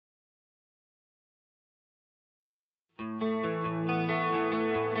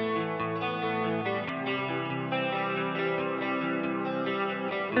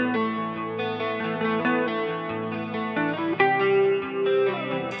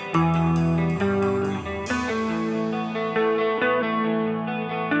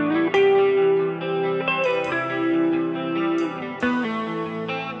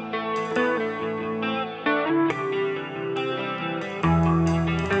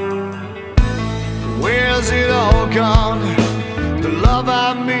Where's it all gone? The love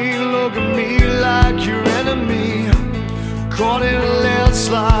I mean, look at me like your enemy. Caught in a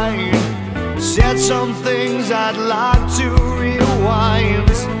landslide. Said some things I'd like to rewind.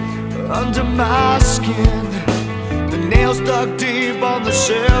 Under my skin, the nails dug deep on the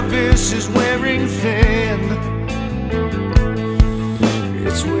surface is wearing thin.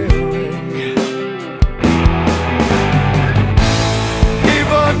 It's wearing.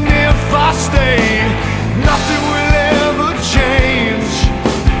 Even if I stay, nothing will ever change.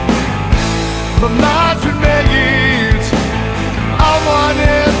 My mind's been made. I want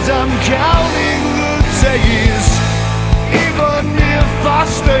it, I'm counting the days. Even if I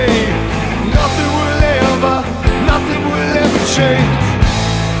stay, nothing will ever change.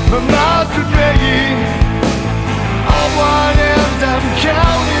 My mind's been made. I want it, I'm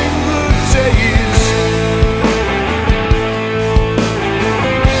counting the days.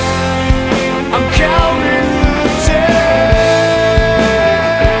 I'm counting the days.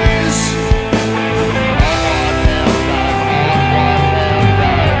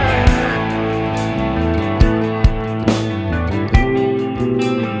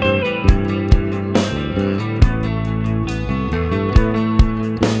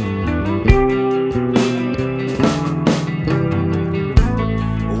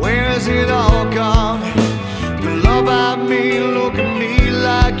 Where's it all gone? The love I mean, look at me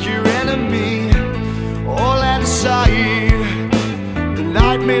like your enemy. All out of sight. The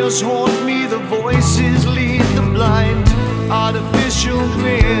nightmares haunt me, the voices lead the blind. Artificial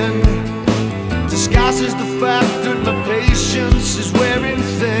grin disguises the fact that my patience is wearing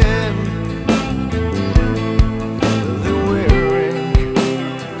thin. They're wearing.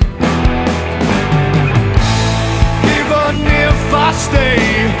 Even if I stay,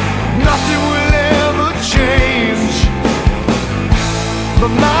 nothing will ever change. My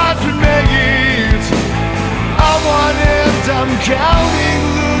mind's been made. I want it, I'm counting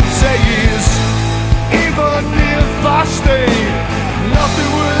the days. Even if I stay, nothing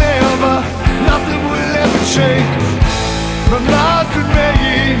will ever change. My mind's been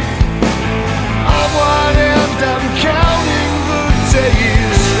made. I want it, I'm counting the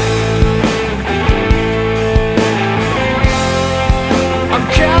days. I'm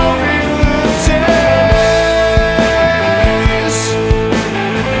counting the days.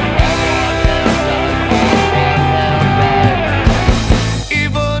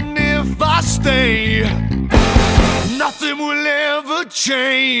 Even if I stay, nothing will ever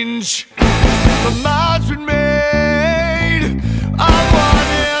change. My mind's been made. I want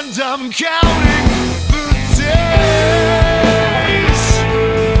and I'm counting the days.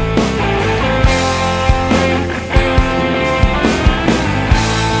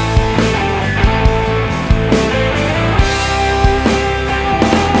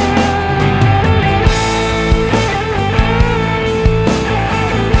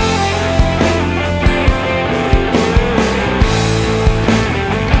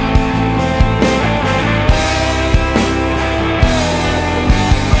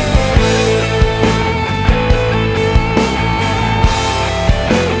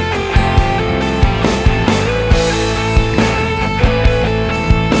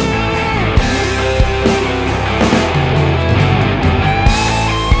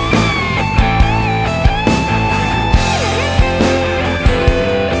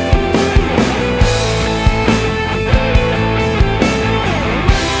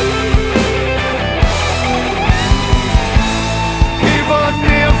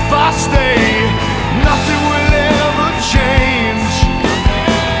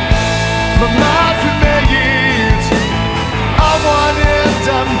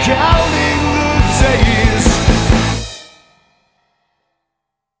 Counting the days.